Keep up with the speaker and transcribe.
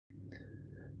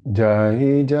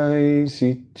Jai Jai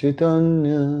Sri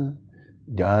Chaitanya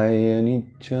Jaya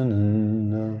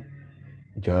Nityananda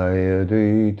Jaya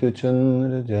Advaita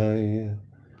Chandra Jaya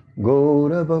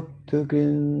Gaura Bhakta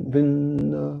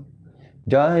Vrinda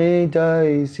Jai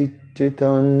Jai Sri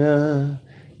Chaitanya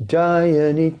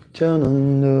Jaya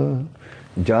Nityananda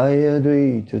Jaya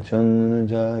Advaita Chandra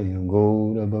Jaya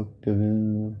Gaura Bhakta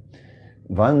Vrinda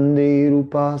Vande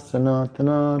Rupa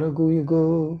Sanatana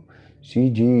Raghuyago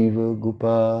Shri Jiva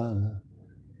Gopala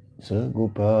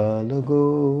Sagopala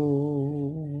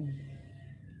Go.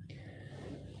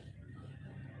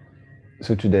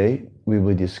 So today we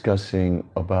were discussing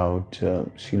about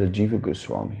Srila Jiva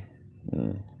Goswami.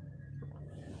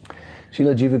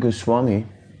 Srila Jiva Goswami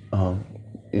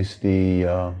is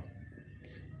the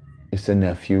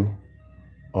nephew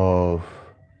of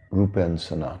Rupa and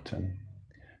Sanatan,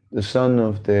 the son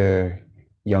of their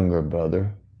younger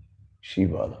brother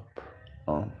Shivalap.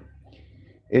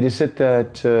 It is said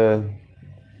that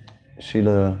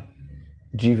Srila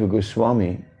Jiva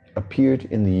Goswami appeared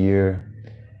in the year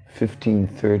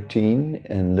 1513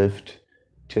 and lived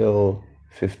till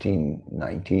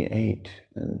 1598,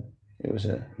 and it was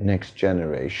a next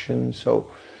generation. So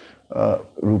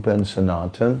Rupa and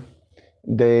Sanatan,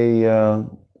 they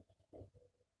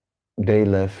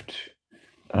left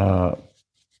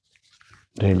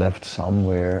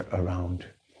somewhere around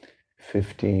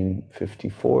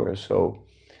 1554. So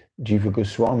Jiva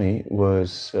Goswami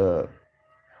was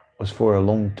for a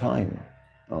long time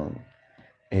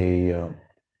a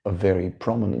very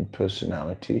prominent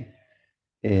personality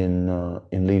in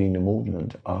leading the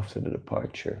movement after the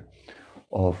departure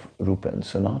of Rupa and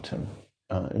Sanatan.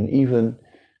 And even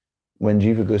when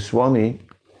Jiva Goswami,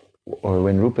 or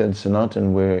when Rupa and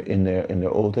Sanatan were in their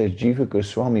old age, Jiva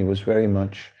Goswami was very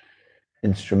much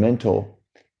instrumental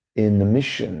in the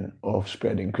mission of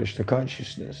spreading Krishna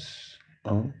consciousness.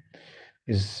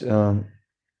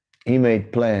 He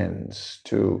made plans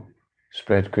to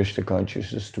spread Krishna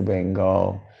consciousness to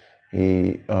Bengal.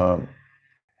 He other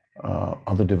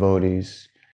devotees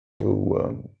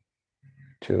to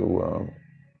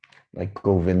like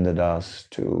Govinda Das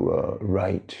to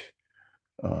write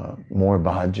more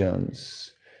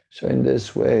bhajans. So in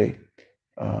this way,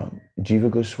 Jiva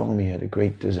Goswami had a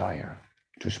great desire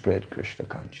to spread Krishna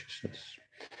consciousness.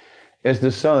 As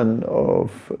the son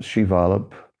of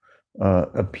Shivalap,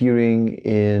 appearing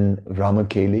in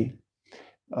Ramakeli,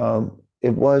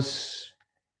 it was,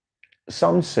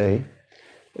 some say,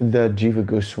 that Jiva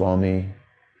Goswami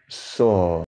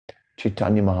saw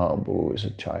Chaitanya Mahaprabhu as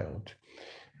a child.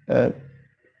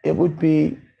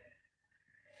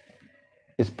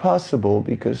 It's possible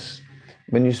because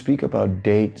when you speak about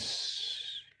dates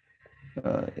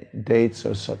are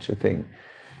such a thing.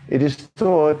 It is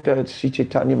thought that Sri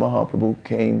Chaitanya Mahaprabhu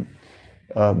came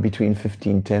between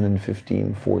 1510 and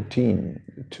 1514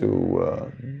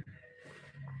 to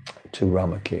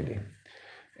Ramakeli.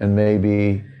 And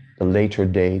maybe the later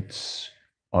dates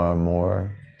are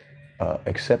more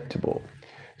acceptable.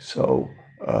 So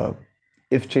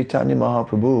if Chaitanya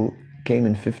Mahaprabhu came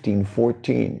in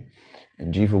 1514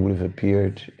 and Jiva would have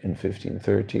appeared in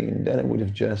 1513, then it would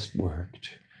have just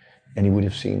worked and he would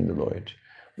have seen the Lord.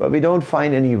 But we don't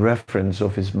find any reference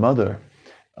of his mother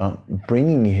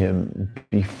bringing him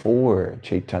before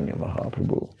Chaitanya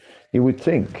Mahaprabhu. You would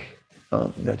think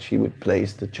that she would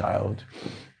place the child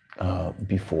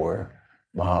before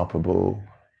Mahaprabhu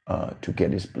to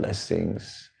get his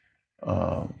blessings.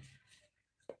 But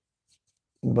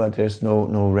there's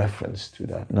no reference to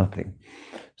that, nothing.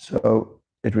 So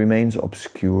it remains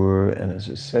obscure, and as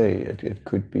I say, it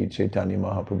could be Chaitanya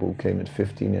Mahaprabhu came at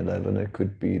 1511, it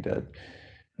could be that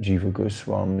Jiva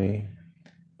Goswami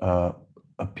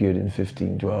appeared in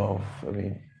 1512,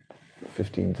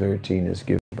 1513 is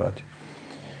given, but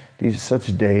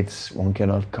such dates one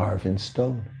cannot carve in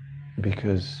stone,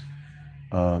 because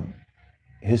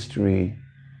history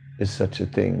is such a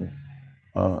thing,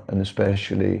 and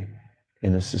especially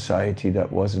in a society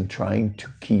that wasn't trying to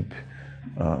keep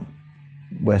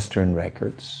Western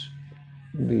records,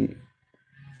 we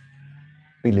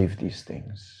leave these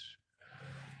things.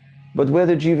 But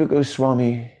whether Jiva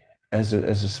Goswami, as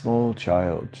a small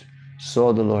child,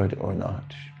 saw the Lord or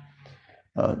not,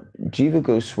 Jiva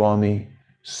Goswami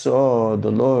saw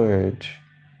the Lord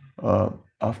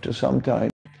after some time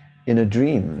in a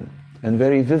dream, and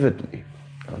very vividly.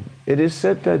 It is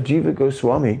said that Jiva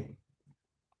Goswami,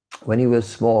 when he was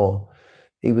small,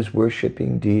 he was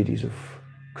worshipping deities of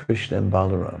Krishna and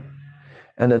Balaram.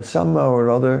 And that somehow or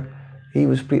other, he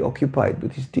was preoccupied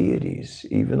with his deities,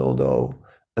 even although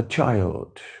a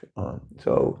child.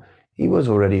 So he was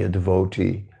already a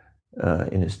devotee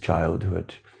in his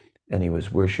childhood. and he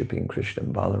was worshiping Krishna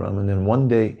and Balaram. And then one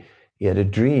day he had a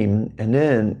dream, and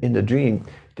then in the dream,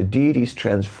 the deities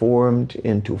transformed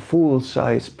into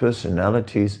full-size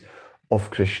personalities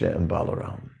of Krishna and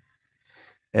Balaram.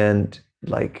 And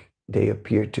like they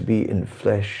appear to be in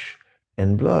flesh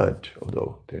and blood,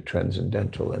 although they're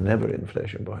transcendental and never in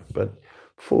flesh and blood, but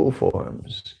full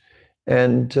forms.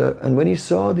 And when he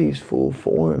saw these full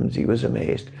forms, he was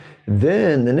amazed.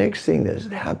 Then the next thing that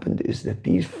happened is that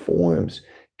these forms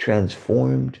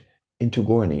transformed into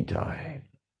Gaura-Nitai.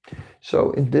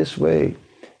 So in this way,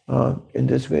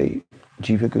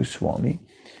 Jiva Goswami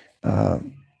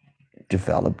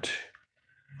developed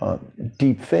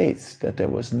deep faith that there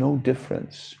was no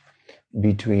difference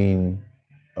between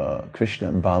Krishna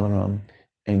and Balaram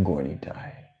and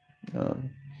Gaura-Nitai.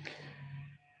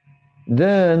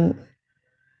 Then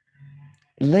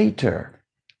later,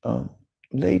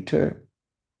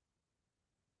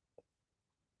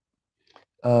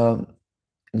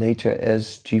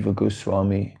 as Jiva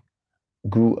Goswami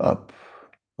grew up,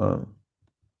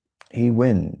 he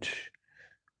went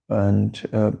and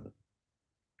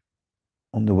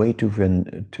on the way to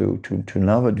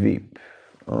Navadvip.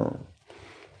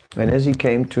 And as he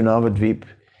came to Navadvip,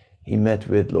 he met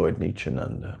with Lord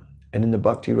Nityananda. And in the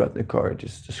Bhakti Ratnakara, it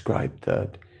is described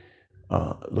that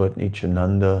Lord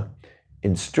Nityananda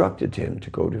instructed him to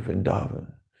go to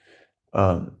Vrindavan.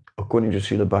 According to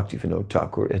Srila Bhaktivinoda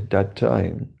Thakur at that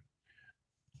time,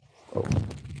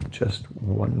 just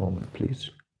one moment, please.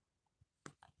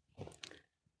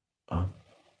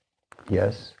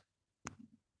 Yes.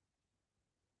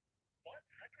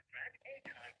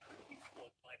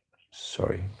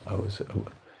 Sorry, I was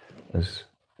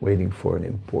waiting for an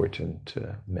important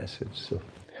message, so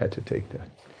had to take that.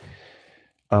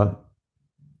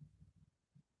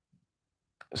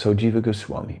 So Jiva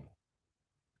Goswami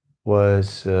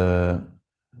was,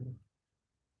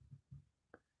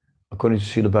 according to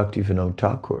Srila Bhaktivinoda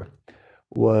Thakur,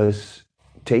 was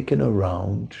taken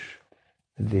around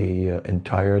the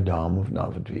entire Dham of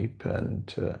Navadvip,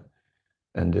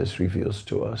 and this reveals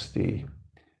to us the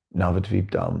Navadvip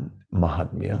Dham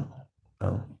Mahatmya,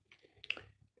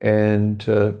 and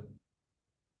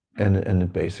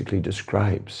it basically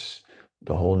describes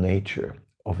the whole nature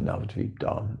of Navadvip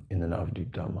Dham in the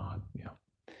Navadvip Dham Mahatmya.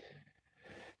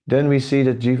 Then we see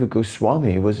that Jiva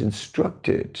Goswami was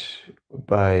instructed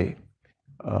by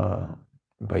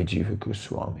Jiva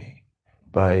Goswami,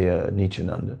 by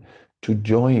Nityananda, to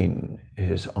join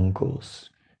his uncles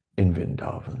in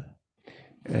Vrindavan.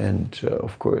 And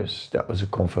of course, that was a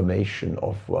confirmation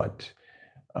of what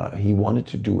he wanted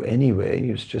to do anyway.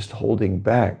 He was just holding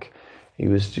back. He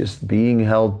was just being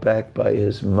held back by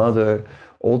his mother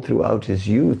all throughout his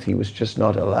youth. He was just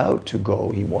not allowed to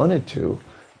go. He wanted to,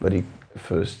 but he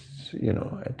first,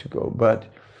 had to go. But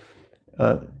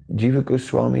Jiva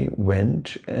Goswami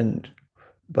went,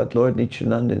 but Lord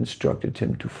Nityananda instructed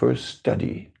him to first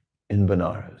study in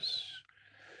Benares.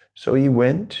 So he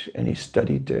went and he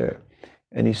studied there.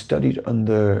 And he studied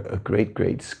under a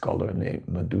great scholar named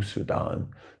Madhusudan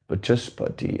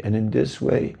Vachaspati. And in this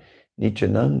way,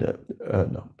 Jiva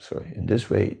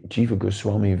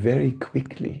Goswami very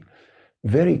quickly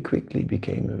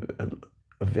became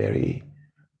a very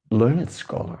learned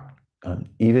scholar.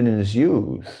 Even in his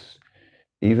youth,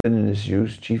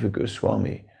 Jiva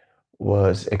Goswami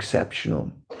was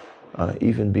exceptional.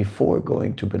 Even before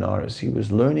going to Benares, he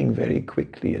was learning very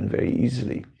quickly and very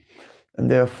easily. And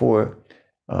therefore,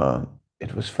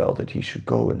 it was felt that he should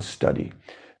go and study.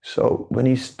 So when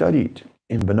he studied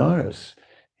in Benares,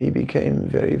 he became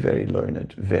very, very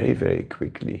learned, very, very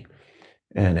quickly.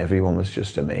 And everyone was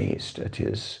just amazed at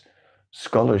his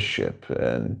scholarship,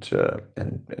 and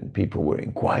people were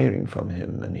inquiring from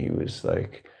him, and he was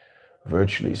like,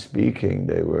 virtually speaking,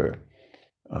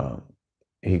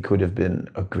 he could have been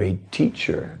a great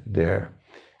teacher there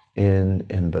in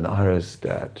Benares,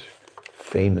 that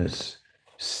famous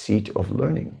seat of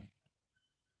learning.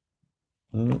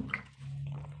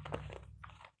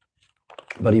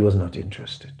 But he was not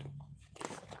interested.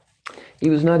 He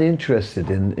was not interested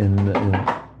in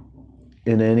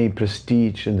any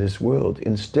prestige in this world.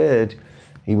 Instead,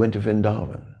 he went to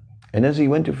Vrindavan. And as he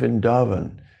went to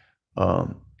Vrindavan,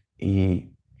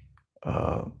 he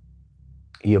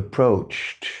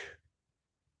approached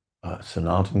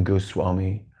Sanatana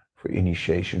Goswami for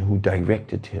initiation, who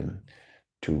directed him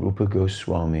to Rupa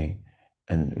Goswami,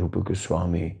 and Rupa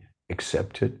Goswami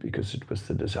accepted because it was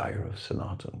the desire of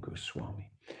Sanatana Goswami.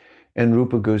 And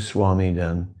Rupa Goswami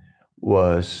then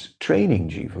was training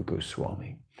Jiva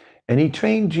Goswami. And he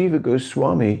trained Jiva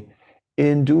Goswami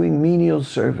in doing menial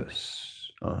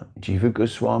service. Jiva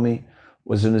Goswami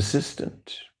was an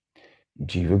assistant.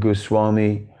 Jiva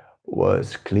Goswami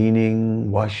was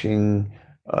cleaning, washing.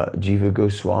 Jiva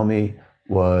Goswami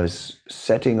was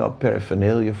setting up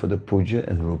paraphernalia for the puja,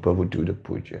 and Rupa would do the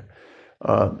puja.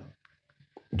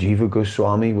 Jiva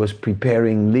Goswami was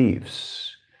preparing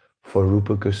leaves for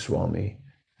Rupa Goswami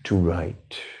to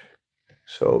write.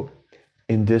 So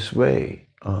in this way,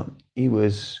 he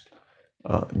was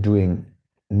doing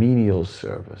menial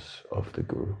service of the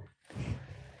Guru.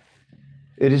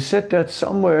 It is said that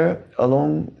somewhere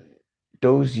along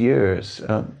those years,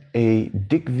 a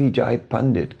Digvijay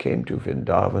Pandit came to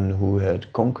Vrindavan who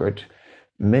had conquered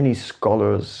many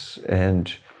scholars,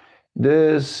 and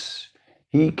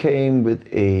he came with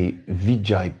a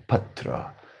Vijay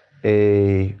Patra,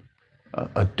 a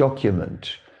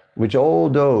document which all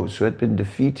those who had been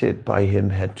defeated by him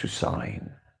had to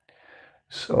sign.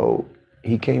 So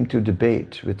he came to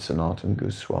debate with Sanatana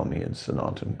Goswami, and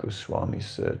Sanatana Goswami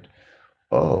said,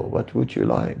 "Oh, what would you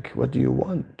like? What do you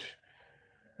want?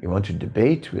 You want to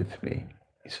debate with me?"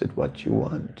 He said, "What do you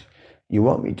want? You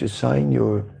want me to sign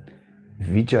your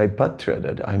Vijay Patra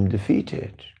that I'm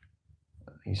defeated?"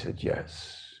 He said,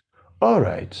 "Yes." "All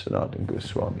right," Sanatana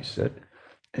Goswami said,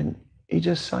 and he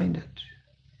just signed it.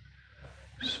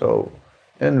 So,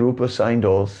 and Rupa signed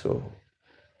also.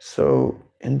 So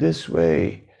in this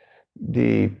way,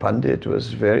 the Pandit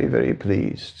was very, very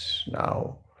pleased.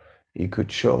 Now he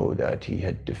could show that he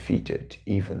had defeated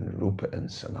even Rupa and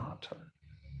Sanatana.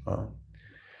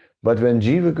 But when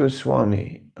Jiva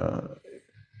Goswami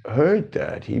heard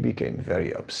that, he became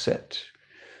very upset.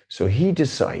 So he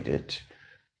decided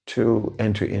to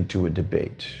enter into a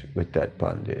debate with that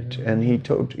Pandit, and he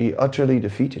utterly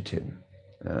defeated him.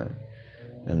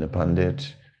 And the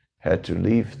Pandit had to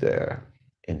leave there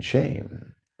in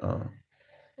shame.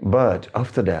 But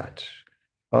after that,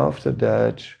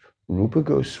 Rupa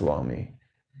Goswami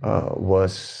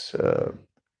was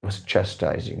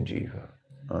chastising Jiva.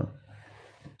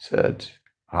 Said,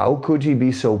 how could he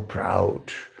be so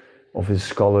proud of his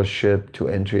scholarship to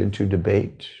enter into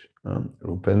debate?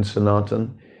 Rupa and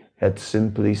Sanatan had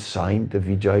simply signed the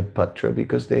Vijay Patra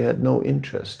because they had no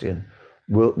interest in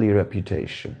worldly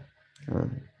reputation.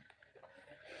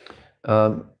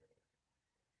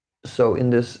 So in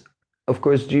this, of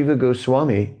course, Jiva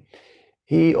Goswami,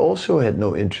 he also had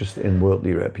no interest in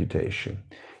worldly reputation.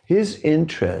 His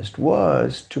interest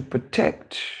was to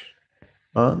protect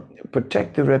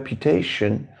the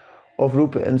reputation of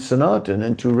Rupa and Sanatan,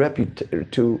 and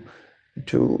to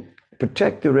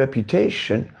protect the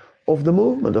reputation of the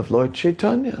movement of Lord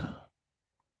Chaitanya.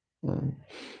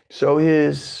 So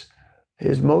his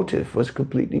motive was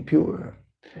completely pure.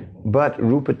 But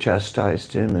Rupa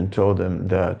chastised him and told him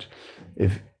that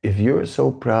if you're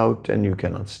so proud, then you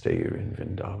cannot stay here in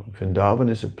Vrindavan. Vrindavan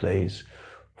is a place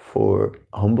for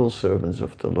humble servants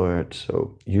of the Lord,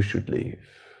 so you should leave.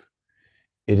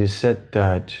 It is said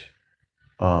that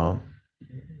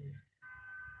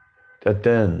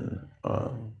then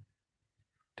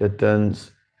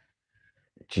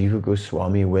Jiva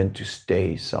Goswami went to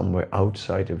stay somewhere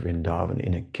outside of Vrindavan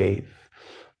in a cave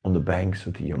on the banks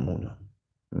of the Yamuna.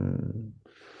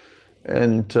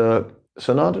 And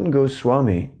Sanatana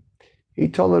Goswami, he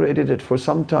tolerated it for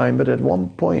some time, but at one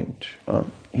point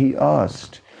he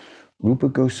asked Rupa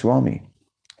Goswami,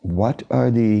 what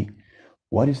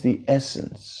is the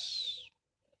essence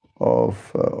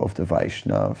of the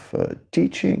Vaishnava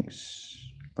teachings?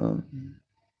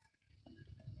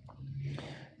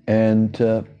 And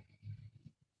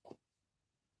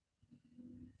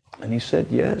he said,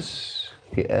 yes,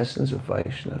 the essence of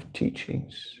Vaishnava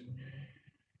teachings.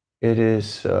 It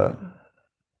is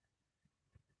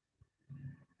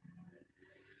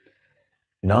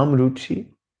Nam Ruchi,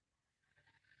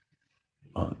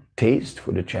 taste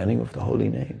for the chanting of the holy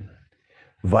name.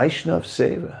 Vaishnav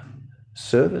Seva,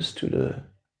 service to the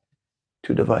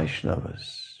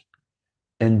Vaishnavas.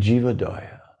 And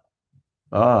Jivadaya.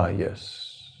 Ah, yes.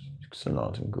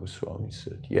 Sanatana Goswami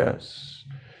said, yes,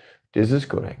 this is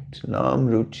correct. Nam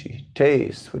Ruchi,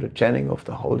 taste for the chanting of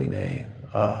the holy name.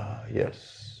 Ah,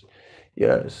 yes,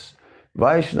 yes.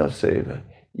 Vaishnav Seva,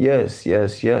 yes,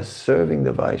 yes, yes. Serving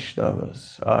the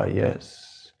Vaishnavas. Ah,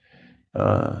 yes.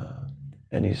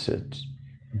 And he said,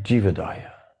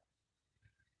 Jivadaya.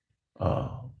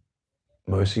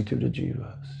 Mercy to the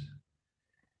Jivas.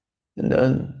 And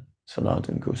then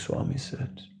Sanatana Goswami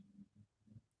said,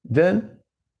 then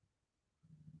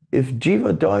if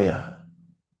Jivadaya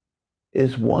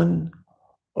is one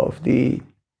of the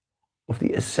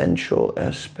essential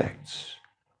aspects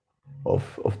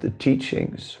of the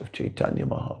teachings of Chaitanya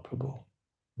Mahaprabhu,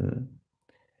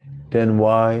 then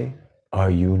why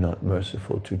are you not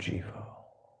merciful to Jiva?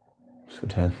 So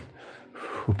then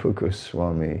Rupa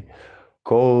Goswami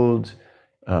called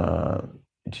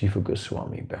Jiva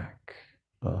Goswami back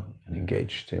and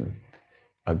engaged him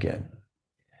again.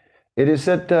 It is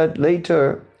said that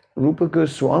later Rupa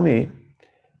Goswami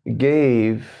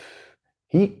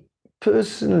he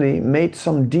personally made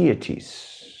some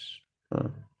deities.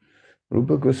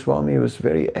 Rupa Goswami was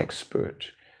very expert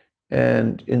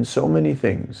and in so many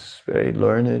things, very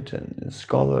learned and a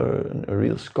scholar and a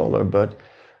real scholar, but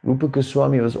Rupa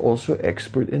Goswami was also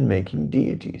expert in making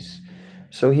deities.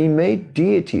 So he made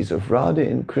deities of Radha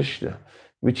and Krishna,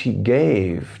 which he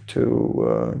gave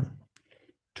to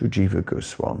Jiva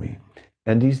Goswami.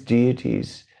 And these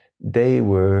deities, they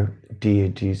were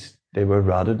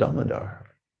Radha Damodar.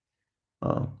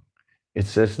 It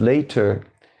says later,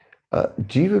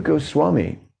 Jiva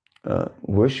Goswami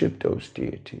worshipped those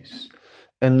deities.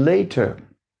 And later,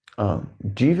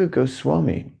 Jiva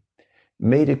Goswami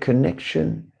made a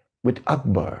connection with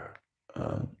Akbar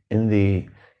in the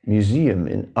museum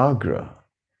in Agra.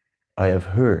 I have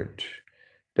heard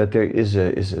that there is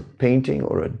a painting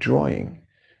or a drawing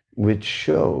which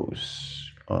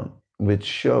shows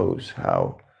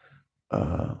how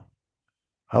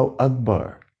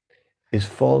Akbar is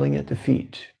falling at the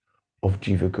feet of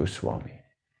Jiva Goswami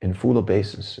in full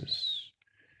obeisances.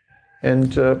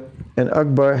 And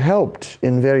Akbar helped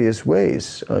in various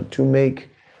ways to make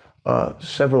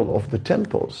several of the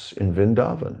temples in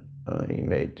Vrindavan. He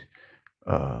made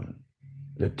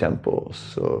the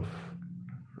temples of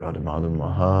Radha Madhav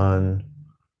Mohan,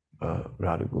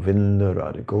 Radha Govinda,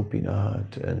 Radha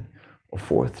Gopinath, and a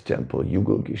fourth temple,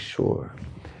 Yugal Kishore.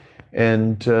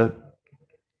 And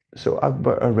so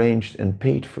Akbar arranged and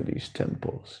paid for these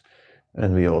temples.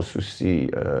 And we also see,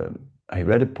 I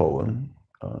read a poem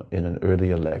in an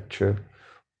earlier lecture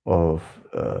of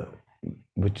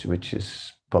which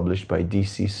is published by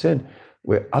D.C. Sen,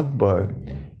 where Akbar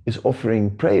is offering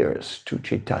prayers to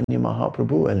Chaitanya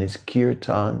Mahaprabhu and his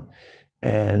kirtan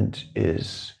and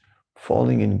is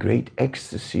falling in great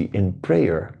ecstasy in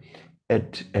prayer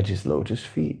at his lotus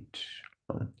feet.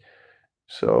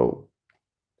 So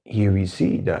here we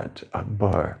see that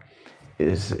Akbar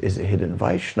is a hidden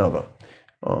Vaishnava.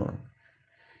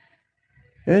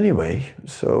 Anyway,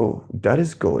 so that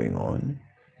is going on.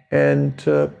 And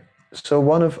so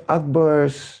one of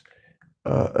Akbar's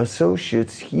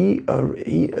associates, he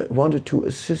wanted to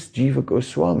assist Jiva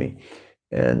Goswami.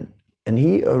 And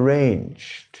he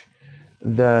arranged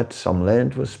that some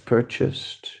land was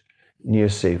purchased near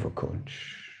Sevakunj.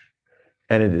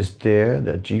 And it is there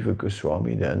that Jiva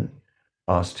Goswami then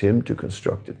asked him to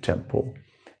construct a temple.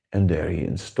 And there he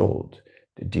installed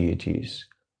the deities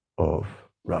of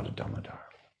Radha Damodar.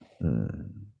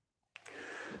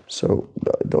 So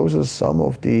those are some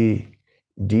of the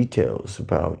details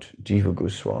about Jiva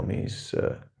Goswami's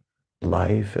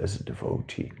life as a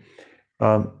devotee.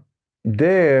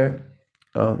 They're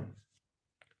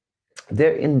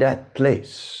in that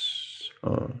place.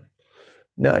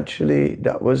 Naturally,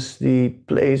 that was the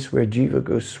place where Jiva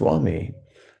Goswami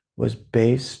was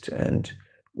based and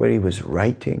where he was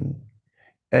writing.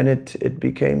 And it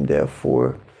became,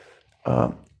 therefore,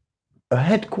 a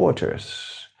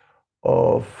headquarters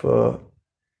of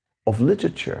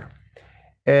literature.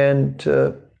 And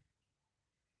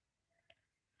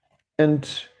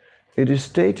it is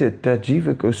stated that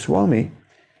Jiva Goswami,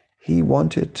 he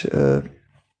wanted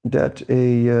that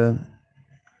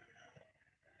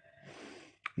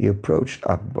he approached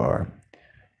Akbar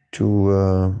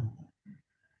to,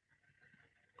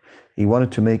 he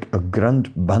wanted to make a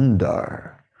Granth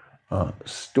Bandar,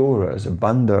 storers. A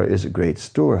Bandar is a great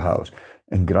storehouse,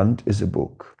 and Granth is a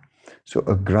book. So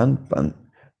a Granth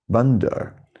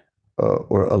Bandar,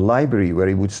 or a library where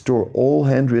he would store all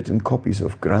handwritten copies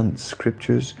of Granth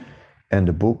scriptures and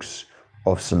the books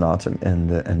of Sanatan and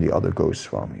the other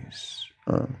Goswamis.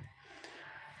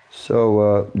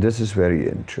 So this is very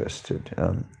interesting.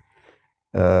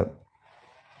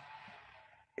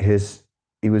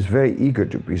 He was very eager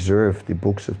to preserve the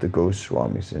books of the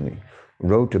Goswamis, and he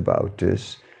wrote about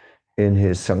this in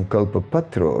his Sankalpa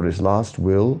Patra, or his last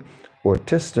will or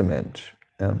testament.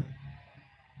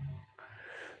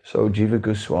 So Jiva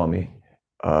Goswami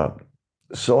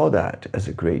saw that as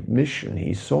a great mission.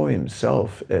 He saw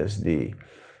himself as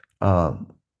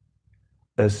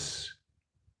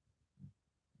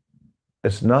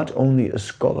as not only a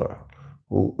scholar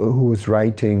who was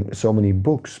writing so many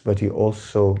books, but he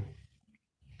also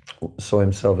saw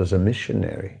himself as a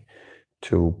missionary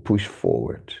to push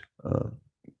forward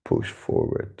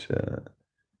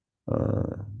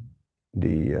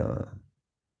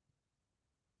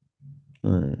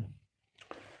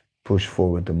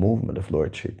the movement of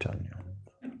Lord Chaitanya.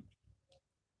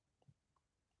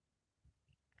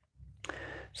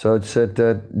 So it's said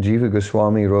that Jiva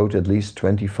Goswami wrote at least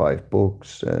 25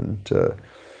 books, and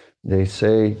they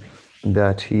say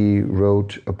that he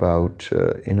wrote about,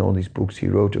 in all these books, he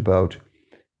wrote about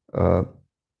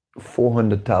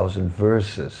 400,000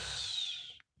 verses.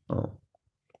 Oh.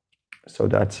 So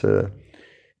that's a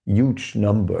huge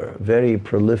number, very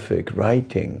prolific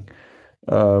writing.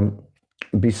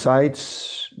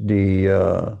 Besides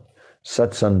the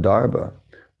Satsandarbha,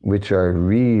 which are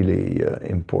really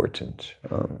important.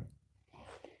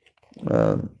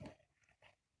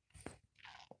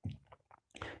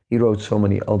 He wrote so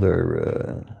many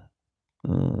other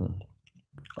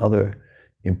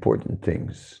important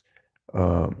things.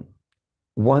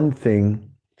 One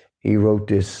thing, he wrote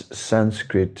this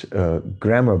Sanskrit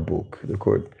grammar book,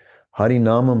 called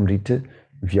Harinamamrita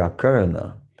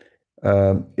Vyakarana.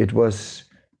 It was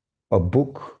a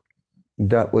book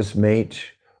that was made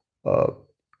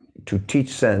to teach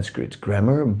Sanskrit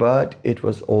grammar, but it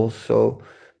was also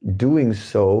doing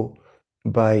so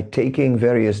by taking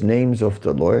various names of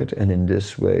the Lord, and in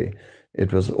this way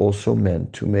it was also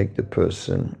meant to make the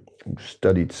person who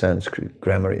studied Sanskrit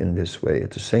grammar in this way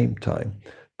at the same time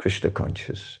Krishna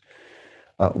conscious.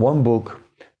 One book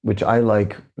which I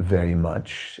like very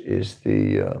much is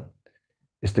the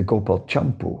Gopal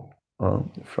Champu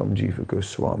from Jiva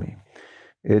Goswami.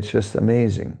 It's just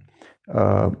amazing,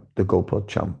 the Gopal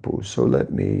Champu. So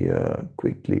let me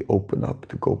quickly open up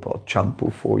the Gopal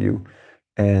Champu for you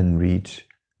and read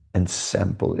and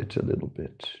sample it a little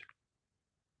bit.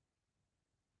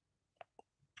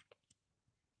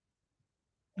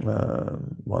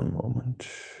 One moment.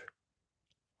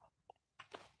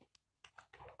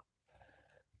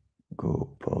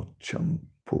 Gopal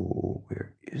Champu,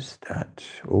 where is that?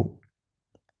 Oh,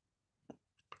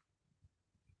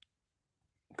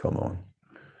 come on.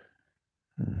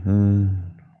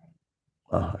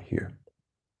 Here.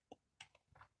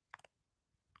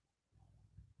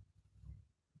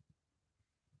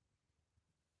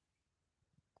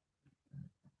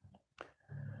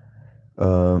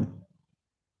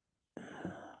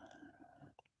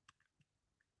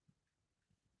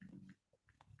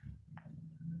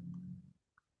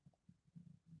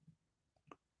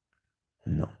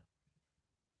 No.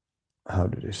 How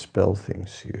do they spell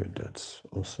things here? That's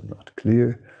also not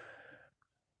clear.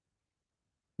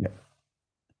 Yeah.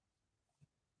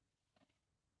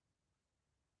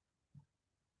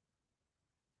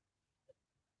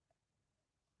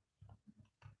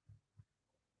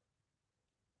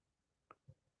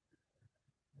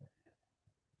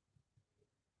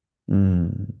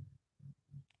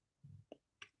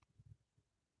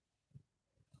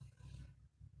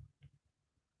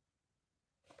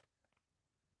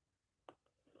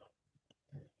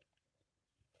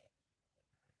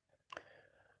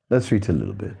 Let's read a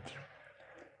little bit.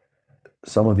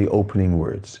 Some of the opening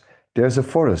words. There's a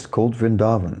forest called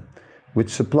Vrindavan, which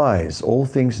supplies all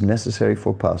things necessary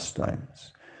for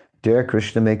pastimes. There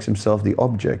Krishna makes himself the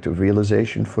object of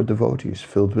realization for devotees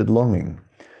filled with longing.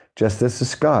 Just as the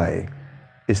sky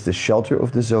is the shelter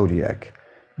of the zodiac,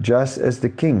 just as the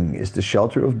king is the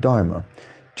shelter of Dharma,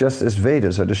 just as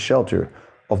Vedas are the shelter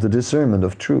of the discernment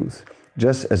of truth,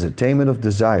 just as attainment of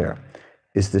desire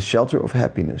is the shelter of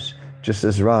happiness, just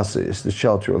as rasa is the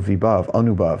shelter of vibhav,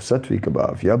 anubhav, sattvika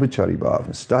bhav, vyabhichari bhav,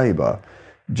 and sthayi bhav,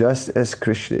 just as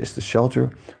Krishna is the shelter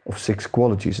of 6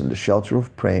 qualities and the shelter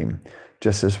of prema,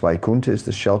 just as Vaikuntha is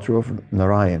the shelter of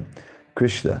Narayan,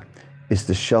 Krishna is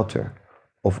the shelter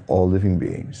of all living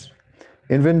beings.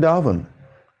 In Vrindavan,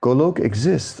 Golok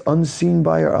exists unseen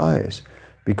by our eyes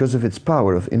because of its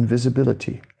power of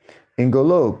invisibility. In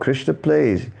Golok, Krishna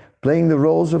playing the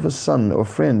roles of a son or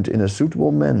friend in a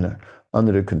suitable manner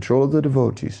under the control of the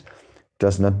devotees,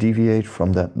 does not deviate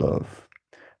from that love.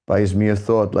 By his mere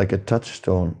thought, like a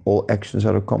touchstone, all actions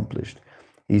are accomplished.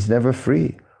 He is never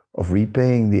free of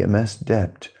repaying the amassed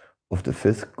debt of the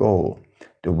 5th goal,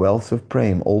 the wealth of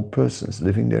prema, all persons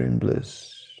living there in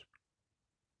bliss.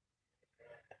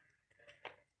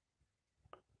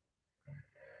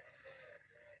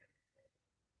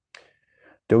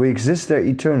 Though he exists there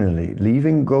eternally,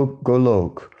 leaving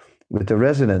Golok with the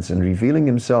residence and revealing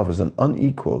himself as an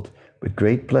unequaled, with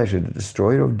great pleasure, the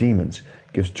destroyer of demons,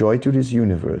 gives joy to this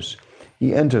universe.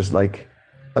 He enters like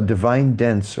a divine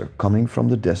dancer coming from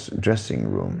the dressing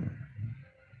room.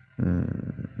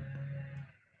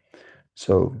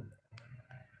 So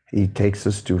he takes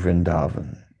us to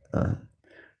Vrindavan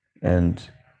and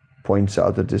points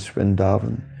out that this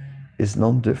Vrindavan is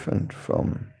non different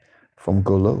from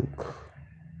Golok.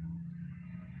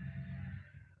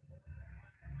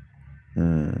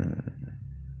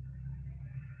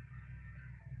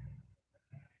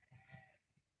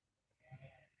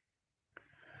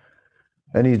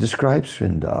 And he describes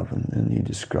Vrindavan, and he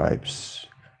describes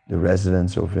the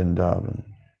residents of Vrindavan,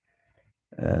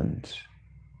 and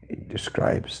he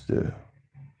describes the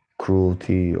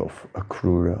cruelty of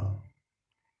Akrura,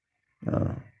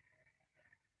 oh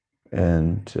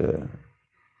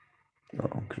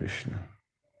Krishna.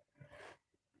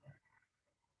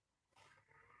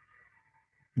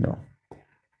 No.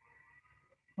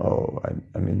 Oh,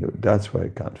 I mean, that's why I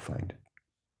can't find it.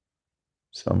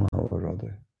 Somehow or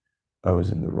other, I was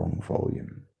in the wrong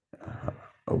volume.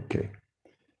 Okay.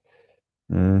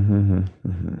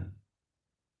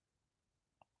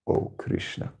 Oh,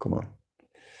 Krishna, come on.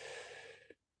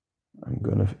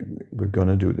 We're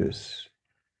gonna do this.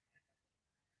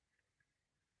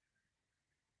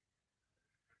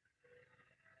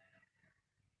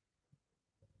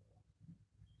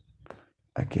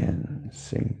 Again,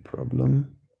 same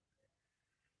problem.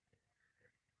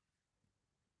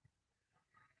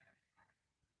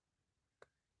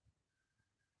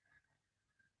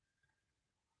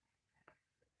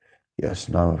 Yes,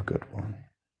 now I've got one.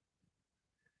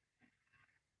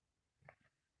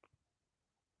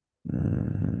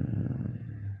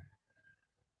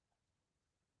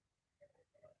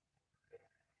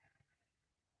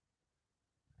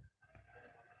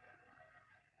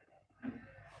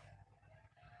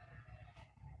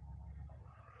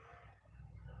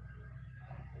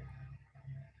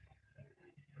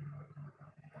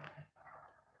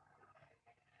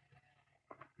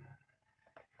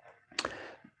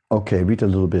 Okay, read a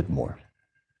little bit more.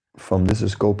 From This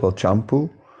is Gopal Champu,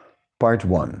 part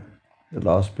 1. The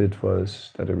last bit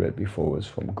was that I read before was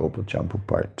from Gopal Champu,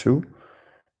 part 2,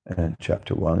 and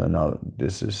chapter 1. And now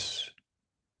this is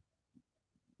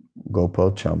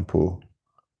Gopal Champu,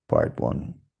 part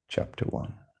 1, chapter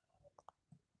 1.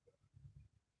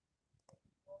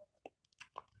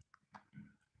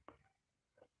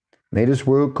 May this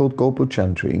world called Gopal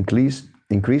Chantri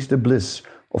increase the bliss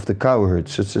of the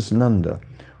cowherds such as Nanda,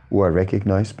 who are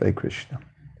recognized by Krishna.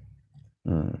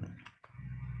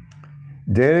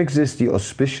 There exists the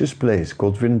auspicious place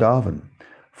called Vrindavan,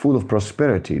 full of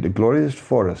prosperity, the glorious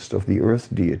forest of the earth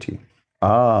deity.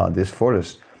 Ah, this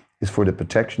forest is for the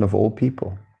protection of all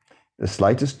people. The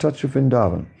slightest touch of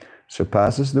Vrindavan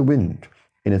surpasses the wind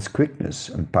in its quickness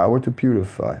and power to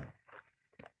purify.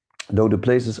 Though the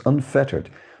place is unfettered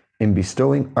in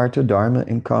bestowing artha, dharma,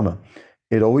 and kama,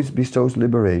 it always bestows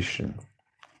liberation.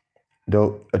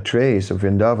 Though a trace of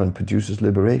Vrindavan produces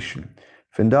liberation,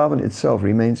 Vrindavan itself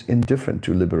remains indifferent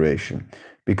to liberation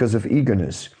because of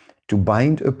eagerness to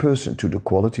bind a person to the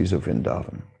qualities of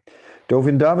Vrindavan. Though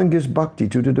Vrindavan gives bhakti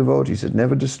to the devotees, it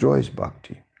never destroys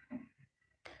bhakti.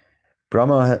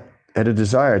 Brahma had a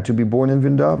desire to be born in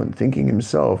Vrindavan, thinking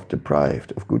himself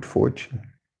deprived of good fortune.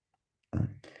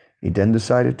 He then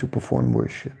decided to perform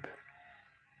worship.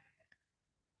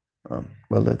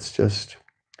 Well, let's just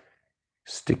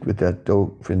stick with that.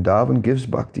 Though Vrindavan gives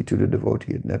bhakti to the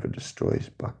devotee, it never destroys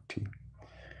bhakti.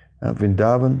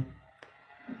 Vrindavan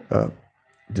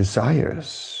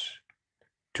desires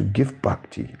to give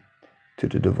bhakti to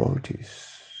the devotees.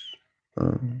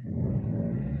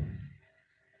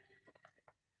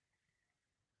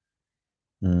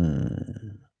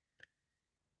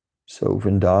 So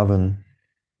Vrindavan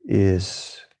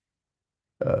is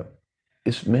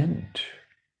meant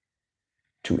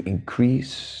to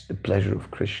increase the pleasure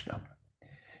of Krishna.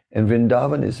 And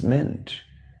Vrindavan is meant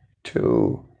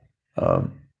to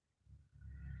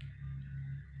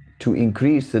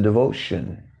increase the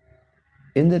devotion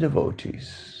in the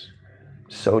devotees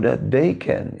so that they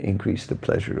can increase the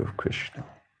pleasure of Krishna.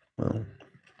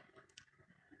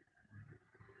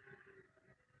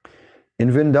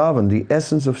 In Vrindavan, the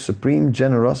essence of supreme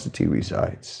generosity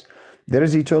resides. There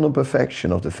is eternal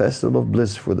perfection of the festival of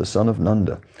bliss for the son of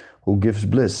Nanda, who gives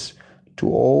bliss to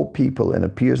all people and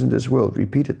appears in this world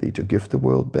repeatedly to give the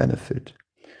world benefit.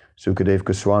 Sukadeva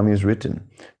Goswami has written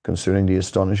concerning the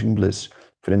astonishing bliss,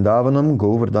 Vrindavanam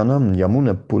Govardhanam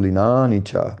Yamuna Pulinani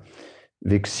cha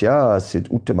Vikshyasit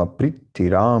Uttama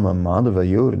Priti Rama Madhava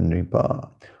Yor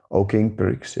Nripa. O King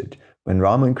Pariksit, when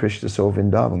Rama and Krishna saw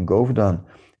Vrindavan, Govardhan,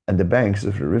 and the banks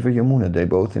of the river Yamuna, they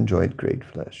both enjoyed great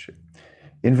pleasure.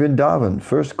 In Vrindavan,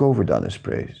 first Govardhan is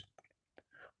praised.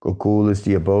 Gokul is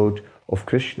the abode of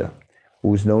Krishna,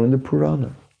 who is known in the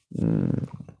Purana.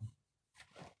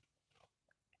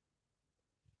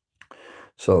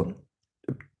 So,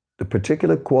 the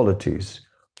particular qualities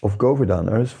of Govardhan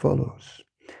are as follows.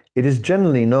 It is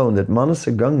generally known that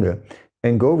Manasa Ganga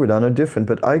and Govardhan are different,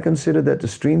 but I consider that the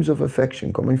streams of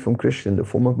affection coming from Krishna in the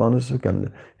form of Manasa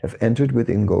Ganga have entered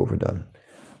within Govardhan.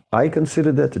 I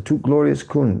consider that the two glorious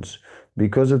kunds,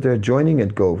 because of their joining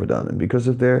at Govardhan and because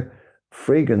of their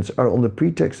fragrance are on the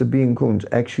pretext of being kunds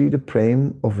actually the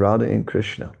prem of Radha and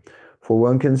Krishna. For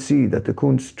one can see that the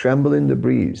kunds tremble in the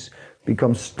breeze,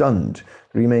 become stunned,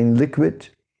 remain liquid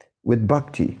with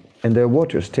bhakti, and their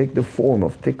waters take the form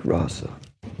of thick rasa.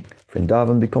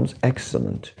 Vrindavan becomes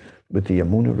excellent with the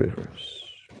Yamuna rivers.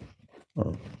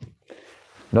 Oh.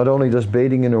 Not only does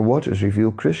bathing in her waters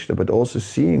reveal Krishna, but also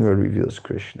seeing her reveals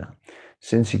Krishna,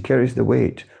 since he carries the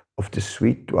weight of the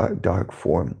sweet dark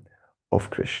form of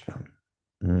Krishna.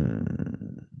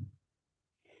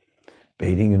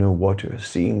 Bathing in her water,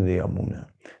 seeing the Yamuna,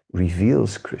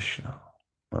 reveals Krishna.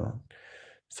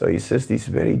 So he says these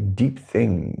very deep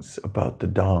things about the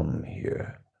Dham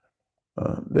here.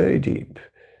 Very deep.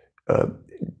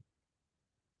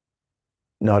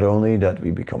 Not only that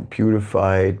we become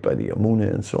purified by the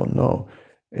Yamuna and so on, no.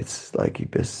 It's like he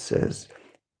says,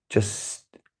 just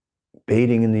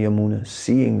bathing in the Yamuna,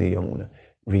 seeing the Yamuna,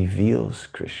 reveals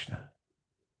Krishna.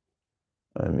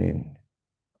 I mean,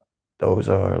 those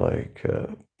are like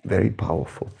very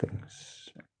powerful things.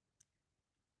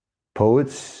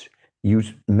 Poets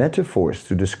use metaphors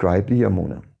to describe the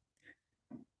Yamuna.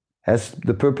 Has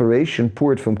the preparation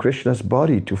poured from Krishna's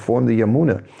body to form the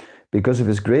Yamuna because of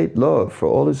his great love for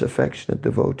all his affectionate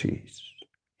devotees?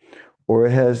 Or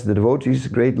has the devotees'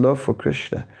 great love for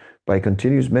Krishna by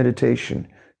continuous meditation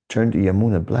turned the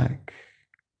Yamuna black?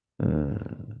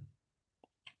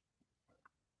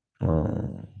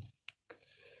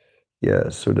 Yeah,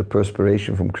 so the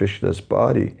perspiration from Krishna's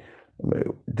body,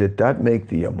 did that make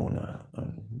the Yamuna?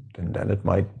 And then it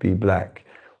might be black.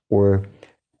 Or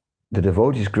the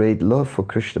devotee's great love for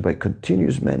Krishna by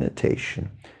continuous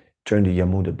meditation turned the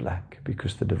Yamuna black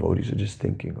because the devotees are just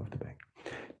thinking of the bank.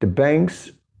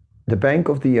 The bank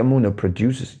of the Yamuna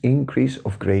produces increase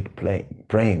of great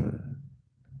prem.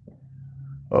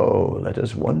 Oh, let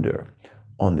us wonder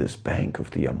on this bank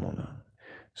of the Yamuna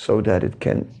so that it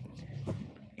can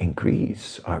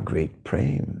increase our great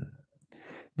prem.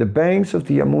 The banks of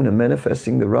the Yamuna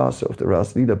manifesting the rasa of the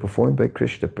Ras Leela performed by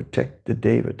Krishna protect the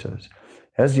Devatas.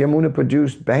 Has Yamuna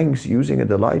produced banks using a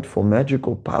delightful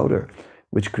magical powder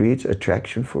which creates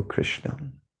attraction for Krishna?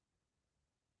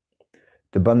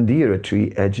 The Bandira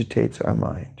tree agitates our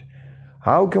mind.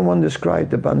 How can one describe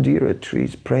the Bandira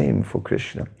tree's prem for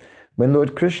Krishna? When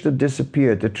Lord Krishna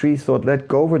disappeared, the tree thought, let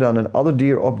Govardhan and other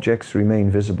dear objects remain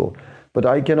visible, but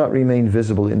I cannot remain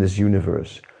visible in this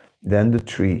universe. Then the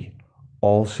tree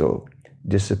also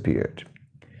disappeared.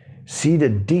 See the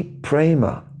deep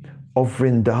prema of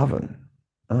Vrindavan,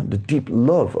 the deep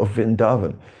love of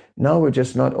Vrindavan. Now we're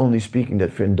just not only speaking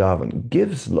that Vrindavan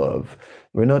gives love,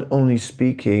 we're not only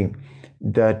speaking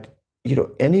that,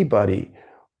 anybody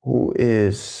who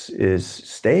is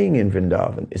staying in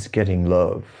Vrindavan is getting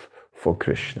love for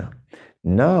Krishna.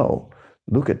 Now,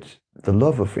 look at the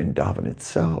love of Vrindavan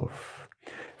itself.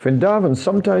 Vrindavan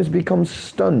sometimes becomes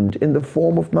stunned in the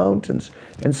form of mountains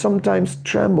and sometimes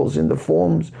trembles in the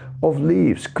forms of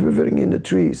leaves quivering in the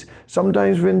trees.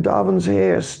 Sometimes Vrindavan's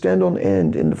hairs stand on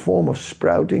end in the form of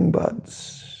sprouting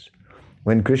buds.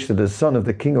 When Krishna, the son of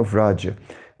the king of Raja,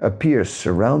 appears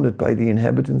surrounded by the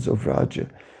inhabitants of Raja,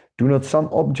 do not some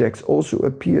objects also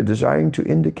appear desiring to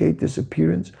indicate this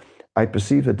appearance? I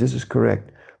perceive that this is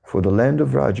correct, for the land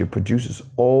of Raja produces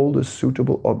all the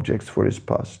suitable objects for his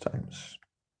pastimes.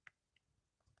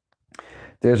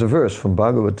 There's a verse from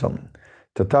Bhagavatam.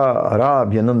 Tata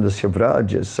arabhyanandasya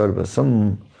vraja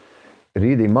sarvasam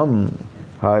ridimam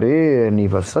hare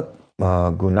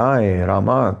nivasatma gunai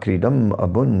rama kridam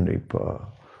abunripa.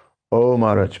 O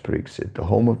Maharaj Pariksit, the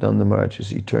home of Nanda Maharaj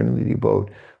is eternally the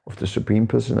abode of the Supreme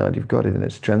Personality of Godhead in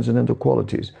its transcendental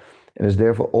qualities, and is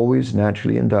therefore always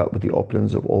naturally endowed with the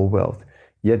opulence of all wealth.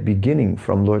 Yet beginning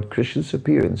from Lord Krishna's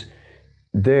appearance,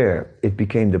 there it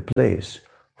became the place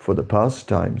for the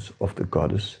pastimes of the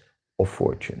goddess of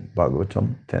fortune.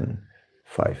 Bhagavatam 10,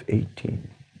 518.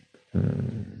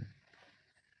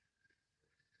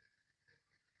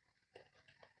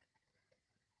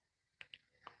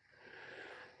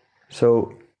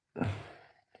 So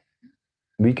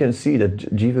we can see that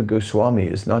Jiva Goswami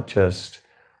is not just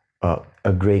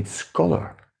a great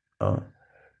scholar,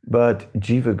 but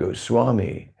Jiva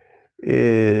Goswami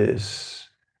is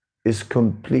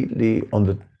completely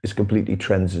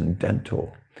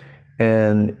transcendental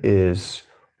and is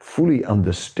fully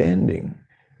understanding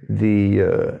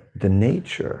the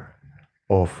nature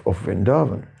of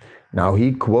Vrindavan. Now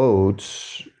he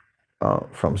quotes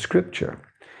from scripture.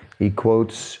 He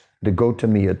quotes the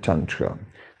Gautamiya Tantra,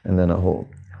 and then a whole.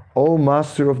 O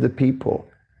master of the people,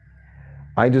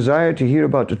 I desire to hear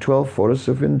about the 12 forests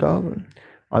of Vrindavan.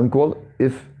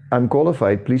 If I'm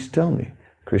qualified, please tell me.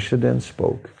 Krishna then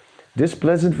spoke. This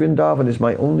pleasant Vrindavan is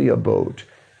my only abode.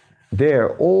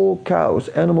 There, all cows,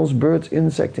 animals, birds,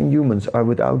 insects, and humans are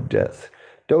without death.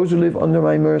 Those who live under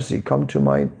my mercy come to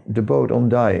my abode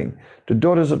undying. The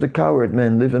daughters of the cowherd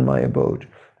men live in my abode,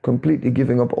 completely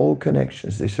giving up all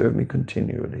connections. They serve me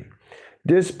continually.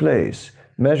 This place,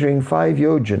 measuring 5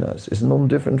 yojanas, is non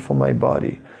different from my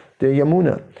body. The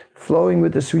Yamuna, flowing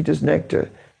with the sweetest nectar,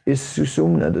 is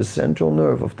Susumna, the central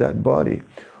nerve of that body.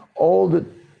 All the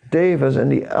devas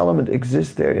and the element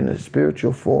exist there in a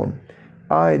spiritual form.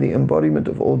 I, the embodiment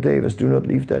of all devas, do not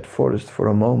leave that forest for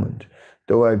a moment,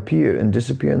 though I appear and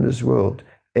disappear in this world,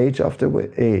 age after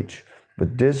age.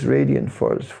 But this radiant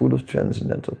forest, full of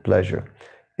transcendental pleasure,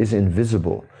 is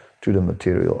invisible to the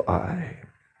material eye.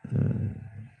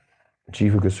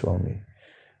 Jiva Goswami,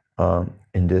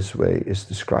 in this way, is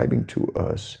describing to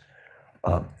us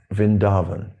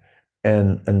Vrindavan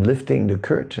and lifting the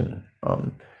curtain.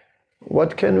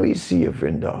 What can we see of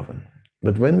Vrindavan?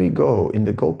 But when we go in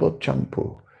the Gopal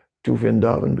Champu to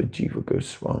Vrindavan with Jiva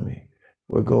Goswami,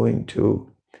 we're going to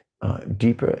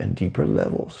deeper and deeper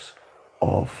levels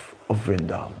of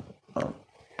Vrindavan.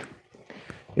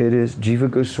 It is Jiva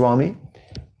Goswami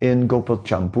in Gopal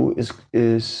Champu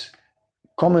is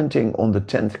commenting on the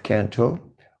 10th canto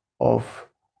of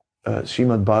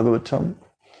Srimad Bhagavatam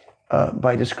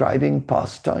by describing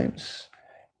pastimes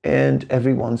and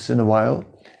every once in a while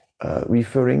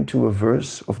referring to a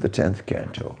verse of the 10th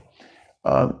canto.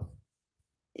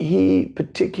 He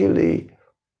particularly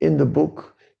in the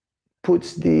book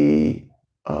puts the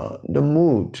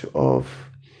mood of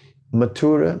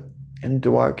Mathura and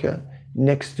Dwarka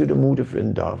next to the mood of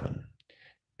Vrindavan,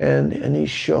 and he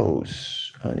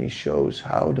shows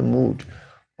how the mood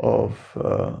of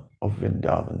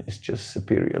Vrindavan is just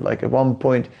superior. Like at one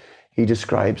point, he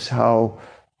describes how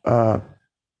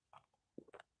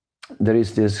there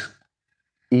is this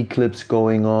eclipse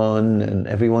going on, and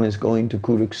everyone is going to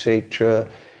Kurukshetra,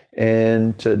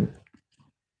 and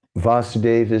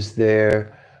Vasudeva is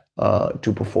there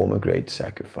to perform a great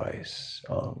sacrifice,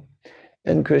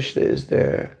 and Krishna is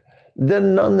there.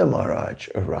 Then Nanda Maharaj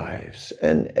arrives,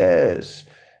 and as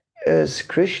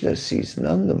Krishna sees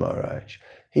Nanda Maharaj,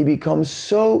 he becomes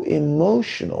so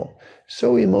emotional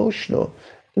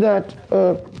that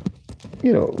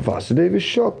Vasudeva is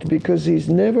shocked because he's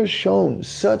never shown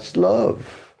such love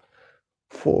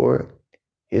for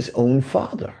his own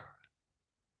father.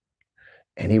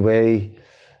 Anyway,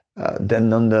 then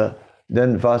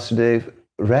Vasudeva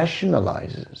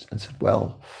rationalizes and said,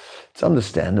 well, it's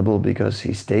understandable because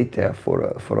he stayed there for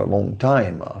a long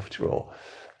time after all.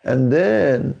 And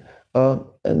then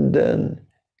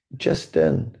just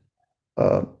then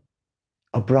a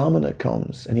Brahmana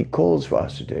comes and he calls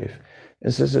Vasudeva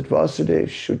and says that Vasudeva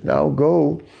should now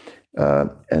go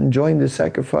and join the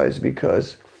sacrifice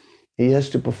because he has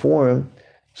to perform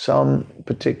some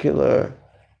particular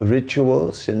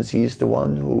ritual, since he's the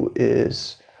one who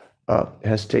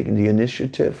has taken the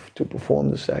initiative to perform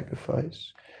the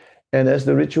sacrifice. And as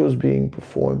the ritual is being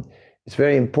performed, it's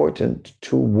very important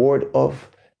to ward off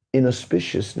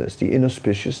inauspiciousness, the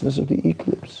inauspiciousness of the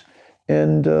eclipse.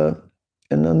 And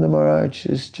Nanda Maharaj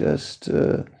is just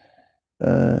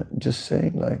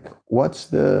saying, like, where's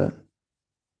the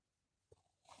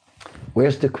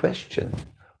question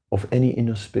of any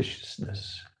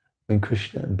inauspiciousness when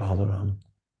Krishna and Balaram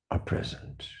are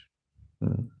present?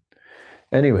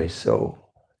 Anyway, so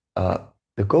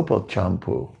the Gopal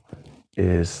Champu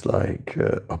is like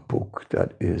a book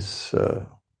that is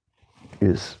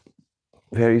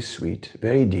very sweet,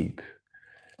 very deep,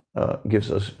 gives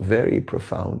us very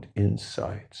profound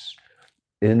insights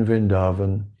in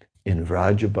Vrindavan, in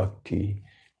Vraja Bhakti,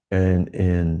 and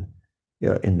in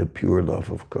the pure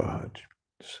love of God,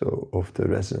 so of the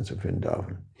residents of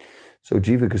Vrindavan. So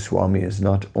Jiva Goswami is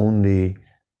not only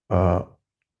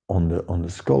on the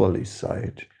scholarly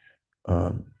side.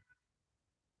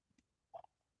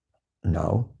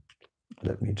 Now,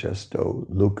 let me just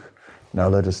look. Now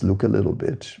let us look a little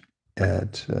bit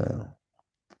at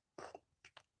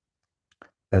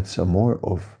some more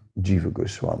of Jiva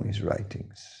Goswami's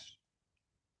writings.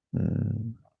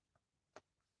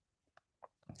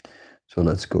 So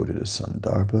let's go to the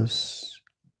Sandarbhas.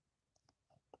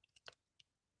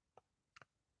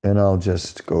 And I'll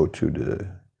just go to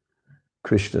the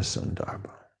Krishna Sandarbha.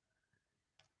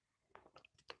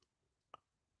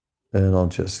 And I'll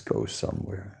just go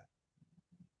somewhere.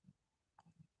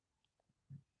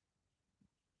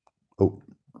 Oh,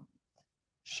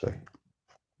 sorry.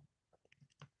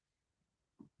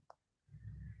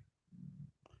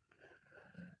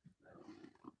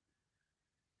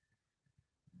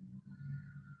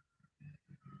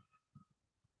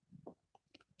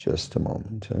 Just a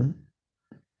moment. Huh?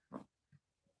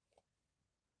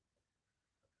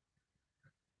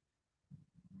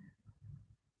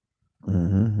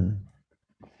 Mm-hmm.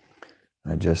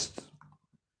 I just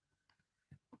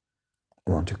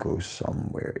want to go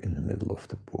somewhere in the middle of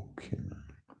the book. You know.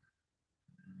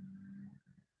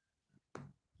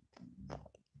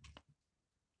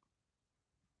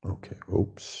 Okay,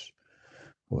 oops.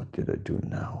 What did I do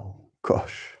now?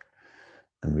 Gosh,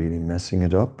 I'm really messing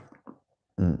it up.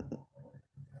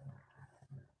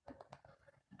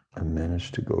 I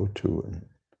managed to go to,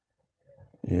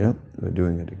 yeah, we're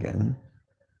doing it again.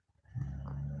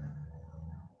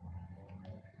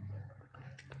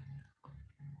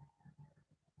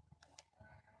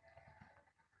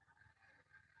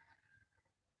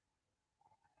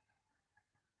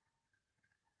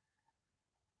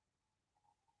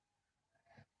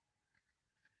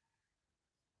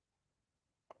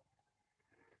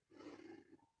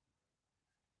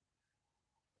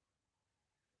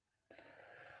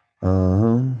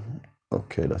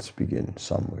 Okay, let's begin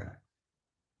somewhere.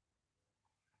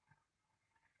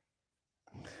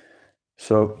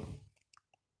 So,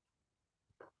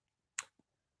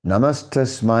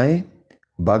 Namastasmai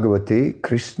Bhagavate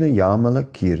Krishna Yamala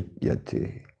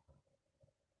Kiryate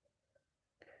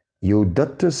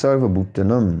Yodatta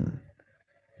Sarvabhutanam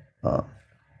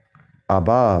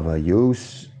Abhava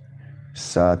Yos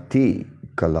Sati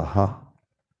Kalaha.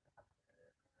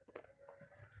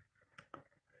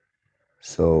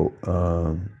 So,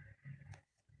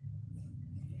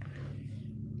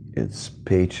 it's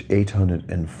page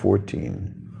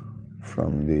 814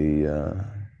 from the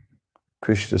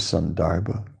Krishna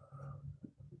Sandarbha,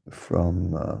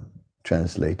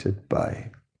 translated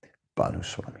by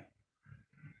Bhanuswami.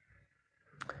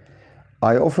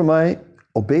 I offer my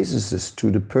obeisances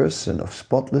to the person of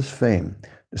spotless fame,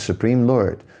 the Supreme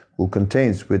Lord, who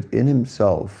contains within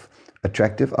himself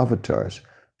attractive avatars,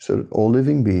 so that all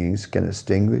living beings can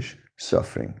extinguish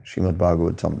suffering. Srimad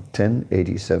Bhagavatam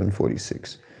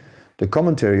 10:87-46. The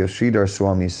commentary of Sridhar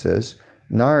Swami says,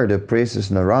 Narada praises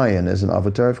Narayan as an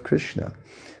avatar of Krishna.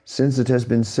 Since it has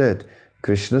been said,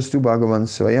 Krishnastu Bhagavan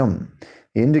Swayam,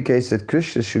 he indicates that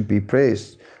Krishna should be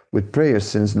praised with prayers,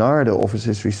 since Narada offers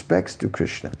his respects to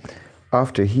Krishna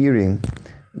after hearing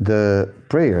the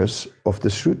prayers of the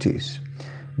Shrutis.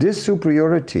 This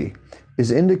superiority is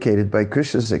indicated by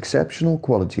Krishna's exceptional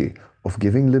quality of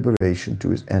giving liberation to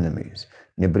his enemies.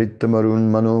 Nibritta marun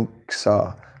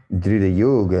manoksa drida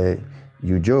yoga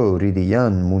yujo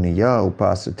ridiyan muniya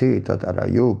upasate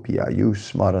tatarayo piyayu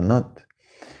smaranat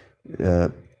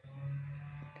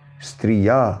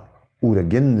striya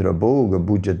uragendra boga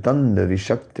bujatanda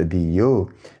vishakta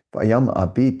diyo payam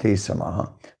apite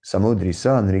samaha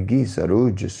samudrisa nrigi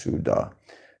saroja suda.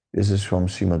 This is from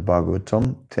Srimad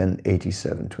Bhagavatam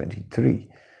 10:87-23.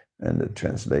 And the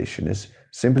translation is,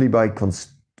 simply by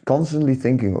constantly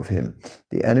thinking of him,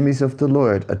 the enemies of the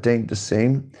Lord attained the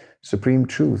same supreme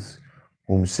truth,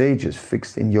 whom sages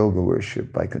fixed in yoga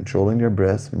worship by controlling their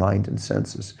breath, mind, and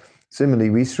senses. Similarly,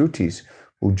 we Shrutis,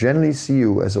 who generally see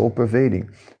you as all-pervading,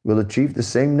 will achieve the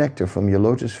same nectar from your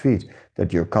lotus feet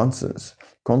that your concerts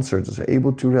are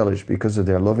able to relish because of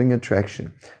their loving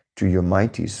attraction to your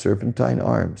mighty serpentine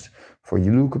arms, for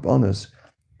you look upon us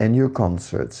and your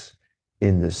concerts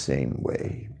in the same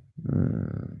way.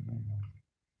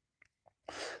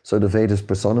 So the Vedas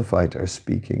personified are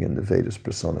speaking, and the Vedas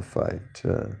personified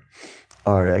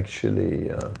are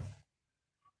actually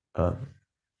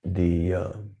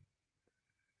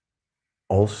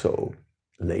also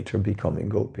later becoming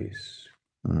gopis.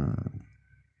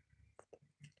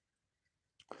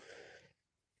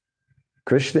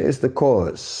 Krishna is the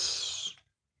cause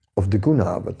of the guna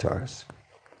avatars.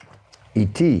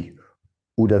 Iti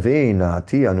udavena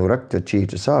ati anurakta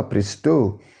cetasa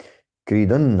pristo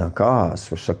kridanna ka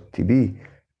svashaktibi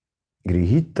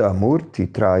grihita murti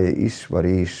traya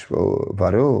isvareshvo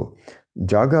varo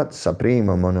jagat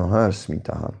saprema manohar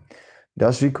smitaha.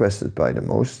 Thus requested by the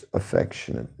most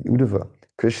affectionate Uddhava,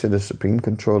 Krishna, the supreme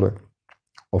controller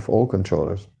of all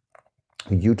controllers,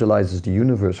 who utilizes the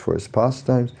universe for his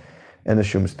pastimes and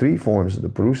assumes three forms of the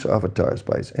Purusa avatars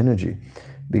by his energy,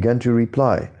 began to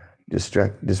reply,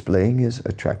 displaying his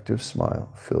attractive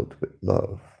smile filled with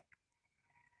love.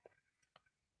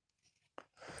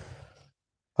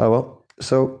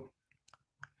 So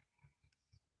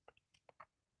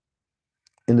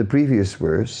in the previous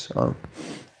verse,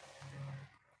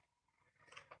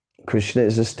 Krishna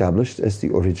is established as the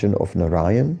origin of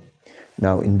Narayan.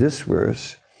 Now in this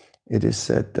verse, it is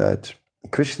said that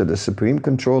Krishna, the supreme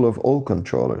controller of all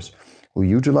controllers, who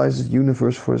utilizes the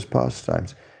universe for his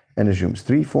pastimes and assumes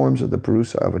three forms of the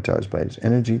Purusa avatars by his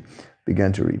energy,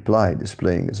 began to reply,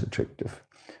 displaying his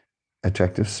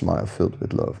attractive smile filled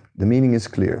with love. The meaning is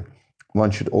clear.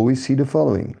 One should always see the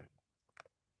following.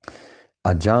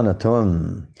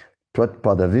 Ajanatam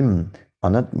Pratpadavim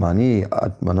Anatmani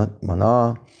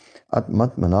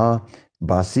Atmatmana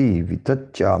Basi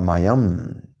Vitatya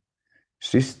Mayam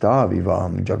Srista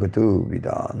Vivam Jagatu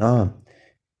Vidana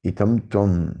Itam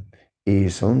Tom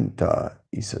Esanta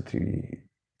Isatri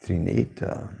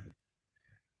Trineta.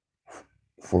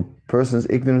 For persons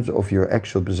ignorant of your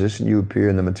actual position, you appear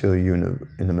in the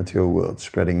material world,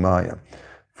 spreading Maya.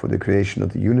 For the creation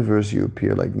of the universe, you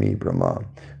appear like me, Brahma.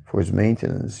 For its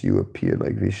maintenance, you appear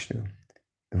like Vishnu.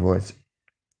 For its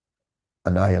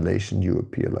annihilation, you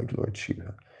appear like Lord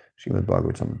Shiva. Srimad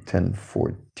Bhagavatam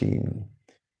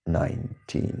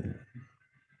 10:14-19.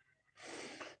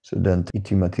 So then,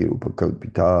 itimati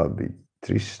upakalpita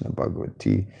vitrishna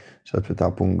bhagavati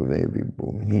satvatapungave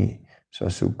vibhumi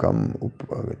sasukam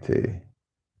upagate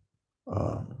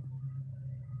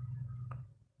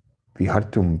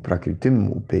vihartum prakritim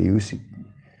upeyusi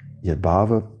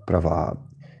yadbhava prava.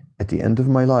 At the end of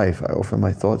my life, I offer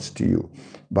my thoughts to you.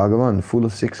 Bhagavan, full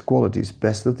of 6 qualities,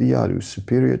 best of the Yadus,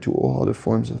 superior to all other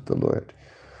forms of the Lord,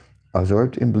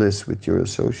 absorbed in bliss with your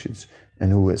associates,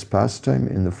 and who as pastime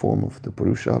in the form of the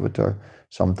Purusha avatar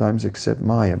sometimes accept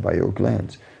Maya by your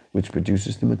glance, which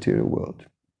produces the material world.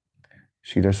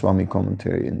 Sridhar Swami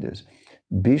commentary in this.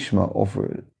 Bhishma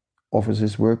offers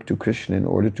his work to Krishna in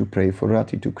order to pray for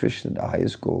Rati to Krishna, the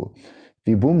highest goal.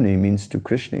 Vibhumni means to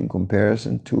Krishna in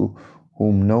comparison to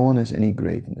whom no one has any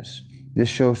greatness. This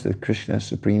shows that Krishna has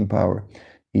supreme power.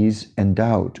 He is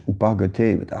endowed,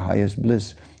 upagate, with the highest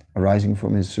bliss, arising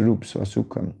from his Sarup,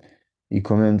 Swasukam.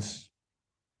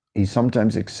 He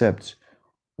sometimes accepts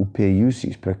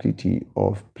upeyusi's prakriti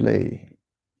of play.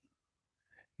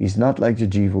 He's not like the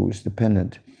jiva who is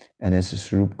dependent and has his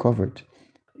Sarup covered.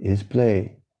 His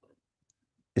play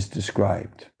is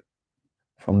described.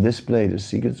 From this play, the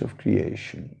secrets of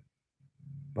creation,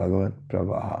 Bhagavad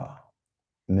Pravaha,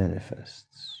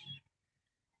 manifests.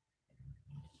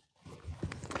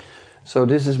 So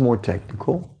this is more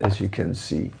technical, as you can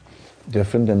see,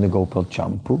 different than the Gopal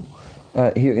Champu.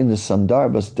 Here in the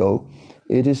Sandarbhas, though,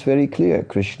 it is very clear.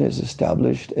 Krishna is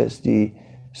established as the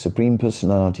Supreme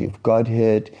Personality of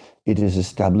Godhead. It is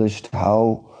established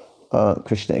how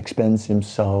Krishna expends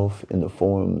himself in the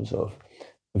forms of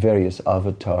various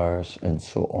avatars and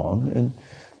so on. And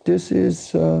this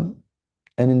is, and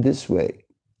in this way,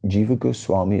 Jiva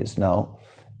Goswami is now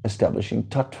establishing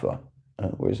Tattva,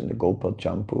 whereas in the Gopal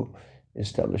Champu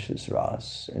establishes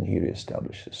Ras, and here he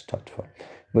establishes Tattva.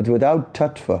 But without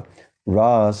Tattva,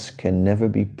 Ras can never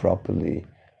be properly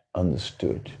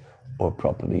understood or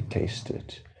properly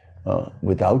tasted.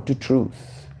 Without the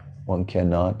truth, one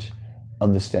cannot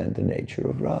understand the nature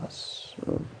of Ras.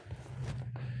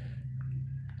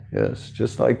 Yes,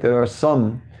 just like there are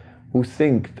some who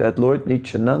think that Lord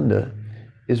Nityananda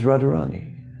is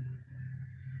Radharani,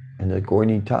 and that Gaur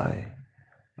Nitai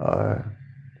are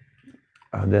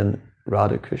then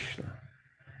Radha Krishna.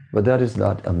 But that is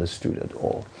not understood at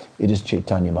all. It is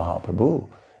Chaitanya Mahaprabhu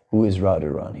who is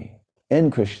Radharani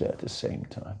and Krishna at the same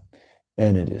time.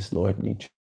 And it is Lord Nityananda,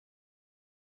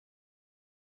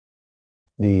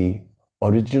 the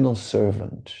original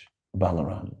servant,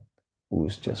 Balaram, who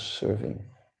is just serving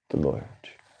the Lord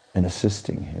and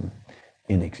assisting him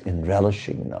in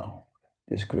relishing now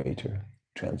this greater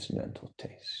transcendental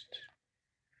taste.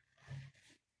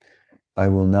 I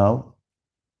will now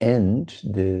end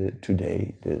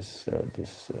today this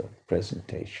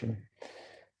presentation.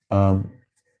 I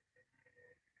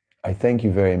thank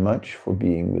you very much for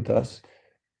being with us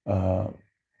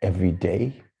every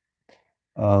day.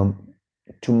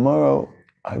 Tomorrow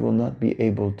I will not be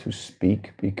able to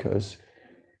speak because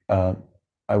I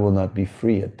will not be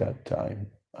free at that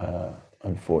time,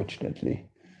 unfortunately.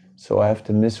 So I have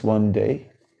to miss one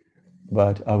day,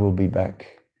 but I will be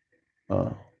back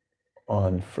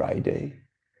on Friday,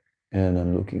 and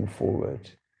I'm looking forward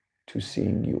to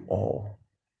seeing you all.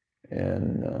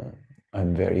 And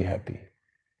I'm very happy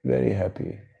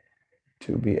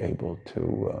to be able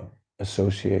to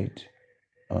associate,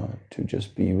 to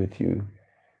just be with you.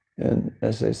 And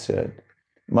as I said,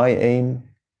 my aim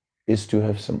is to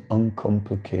have some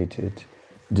uncomplicated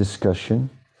discussion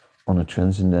on a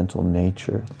transcendental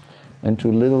nature, and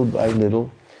to little by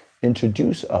little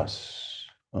introduce us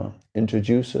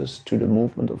to the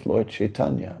movement of Lord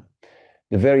Chaitanya,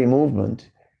 the very movement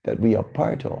that we are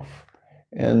part of.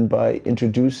 And by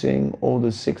introducing all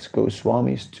the 6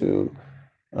 Goswamis to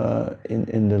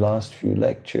in the last few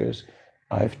lectures,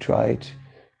 I've tried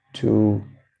to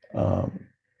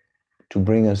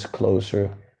bring us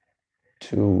closer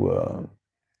to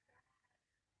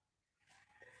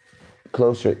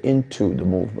closer into the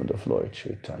movement of Lord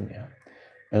Chaitanya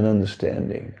and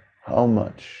understanding how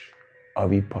much are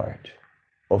we part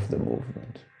of the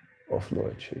movement of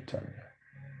Lord Chaitanya.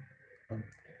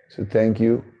 So thank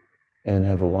you and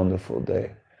have a wonderful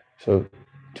day. So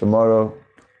tomorrow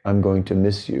I'm going to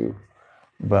miss you,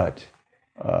 but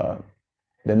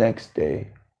the next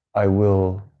day I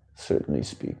will certainly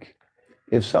speak.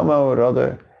 If somehow or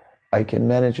other I can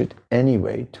manage it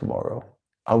anyway tomorrow,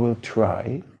 I will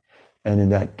try. And in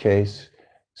that case,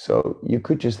 so you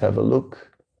could just have a look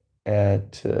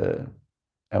at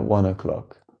 1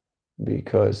 o'clock,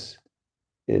 because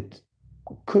it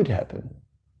could happen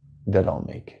that I'll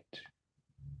make it.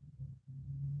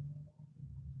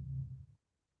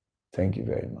 Thank you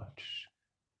very much.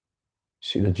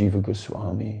 Srila Jiva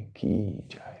Goswami ki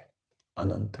jai.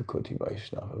 Ananta Koti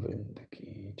Vaishnava Vrinda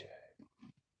ki jai.